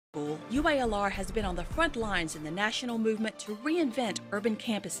School, UALR has been on the front lines in the national movement to reinvent urban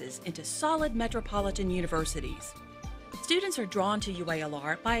campuses into solid metropolitan universities. Students are drawn to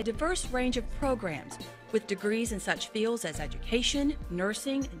UALR by a diverse range of programs with degrees in such fields as education,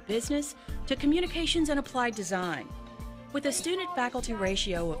 nursing, and business, to communications and applied design. With a student-faculty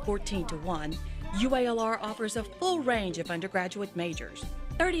ratio of 14:1, UALR offers a full range of undergraduate majors,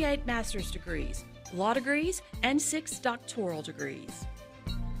 38 master's degrees, law degrees, and 6 doctoral degrees.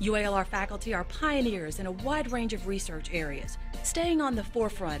 UALR faculty are pioneers in a wide range of research areas, staying on the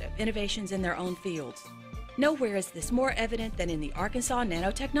forefront of innovations in their own fields. Nowhere is this more evident than in the Arkansas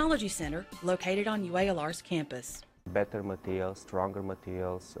Nanotechnology Center, located on UALR's campus. Better materials, stronger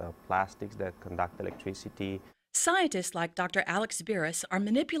materials, plastics that conduct electricity. Scientists like Dr. Alex Biras are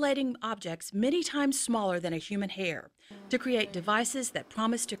manipulating objects many times smaller than a human hair to create devices that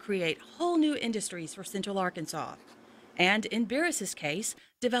promise to create whole new industries for Central Arkansas. And in Biras' case,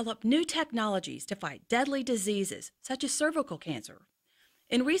 develop new technologies to fight deadly diseases such as cervical cancer.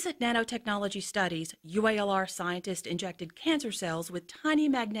 In recent nanotechnology studies, UALR scientists injected cancer cells with tiny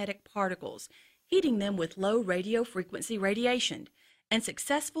magnetic particles, heating them with low radio frequency radiation, and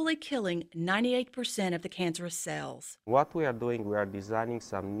successfully killing 98% of the cancerous cells. What we are doing, we are designing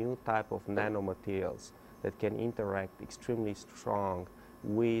some new type of nanomaterials that can interact extremely strong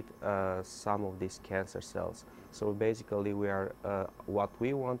with some of these cancer cells. So basically what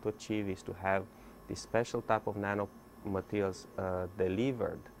we want to achieve is to have this special type of nanomaterials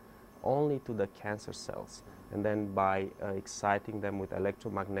delivered only to the cancer cells, and then by exciting them with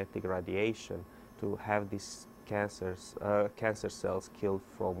electromagnetic radiation to have these cancer cells killed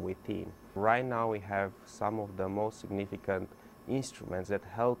from within. Right now we have some of the most significant instruments that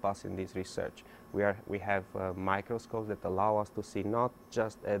help us in this research. We have microscopes that allow us to see not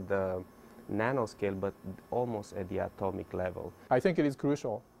just at the nanoscale, but almost at the atomic level. I think it is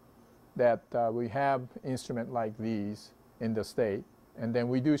crucial that we have instruments like these in the state, and then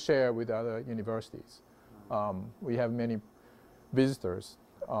we do share with other universities. We have many visitors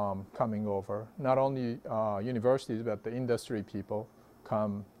coming over, not only universities, but the industry people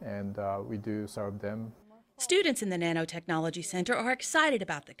come, and we do serve them. Students in the Nanotechnology Center are excited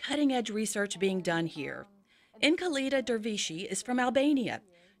about the cutting-edge research being done here. Inkalida Dervishi is from Albania.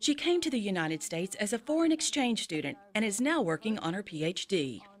 She came to the United States as a foreign exchange student and is now working on her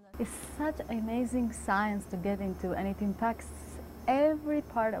PhD. It's such amazing science to get into, and it impacts every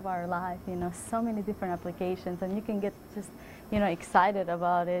part of our life, so many different applications, and you can get just, excited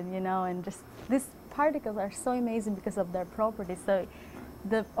about it, and just these particles are so amazing because of their properties. So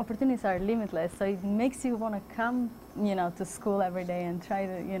the opportunities are limitless, so it makes you want to come, to school every day and try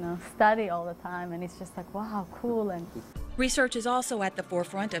to, study all the time, and it's just like, wow, cool. And research is also at the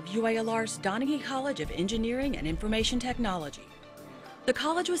forefront of UALR's Donaghy College of Engineering and Information Technology. The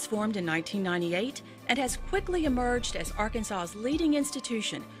college was formed in 1998 and has quickly emerged as Arkansas's leading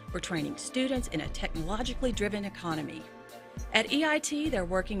institution for training students in a technologically driven economy. At EIT, they're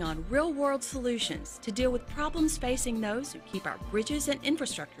working on real-world solutions to deal with problems facing those who keep our bridges and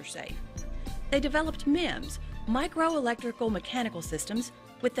infrastructure safe. They developed MEMS, microelectrical mechanical systems,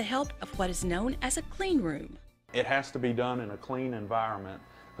 with the help of what is known as a clean room. It has to be done in a clean environment,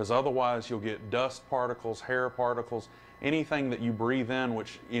 because otherwise you'll get dust particles, hair particles, anything that you breathe in,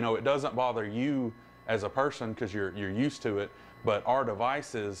 which, it doesn't bother you as a person because you're used to it, but our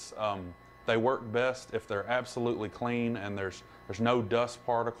devices, they work best if they're absolutely clean and there's no dust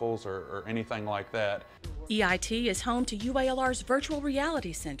particles or anything like that. EIT is home to UALR's Virtual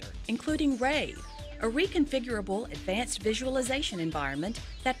Reality Center, including RAY, a reconfigurable advanced visualization environment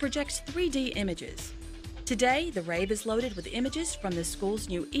that projects 3D images. Today, the rave is loaded with images from the school's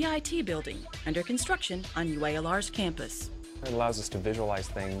new EIT building, under construction on UALR's campus. It allows us to visualize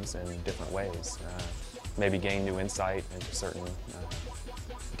things in different ways, maybe gain new insight into certain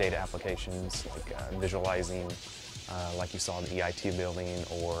data applications, like visualizing, like you saw in the EIT building,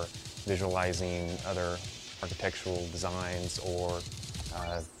 or visualizing other architectural designs, or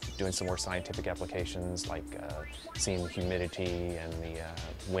doing some more scientific applications, like seeing humidity and the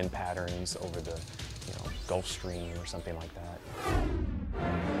wind patterns over the Gulf Stream or something like that.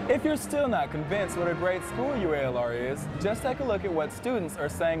 If you're still not convinced what a great school UALR is, just take a look at what students are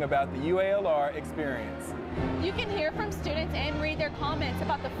saying about the UALR experience. You can hear from students and read their comments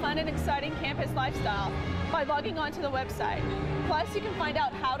about the fun and exciting campus lifestyle by logging onto the website. Plus, you can find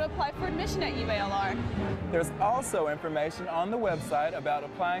out how to apply for admission at UALR. There's also information on the website about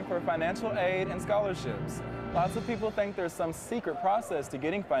applying for financial aid and scholarships. Lots of people think there's some secret process to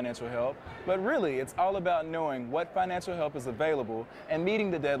getting financial help, but really it's all about knowing what financial help is available and meeting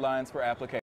the deadlines for application.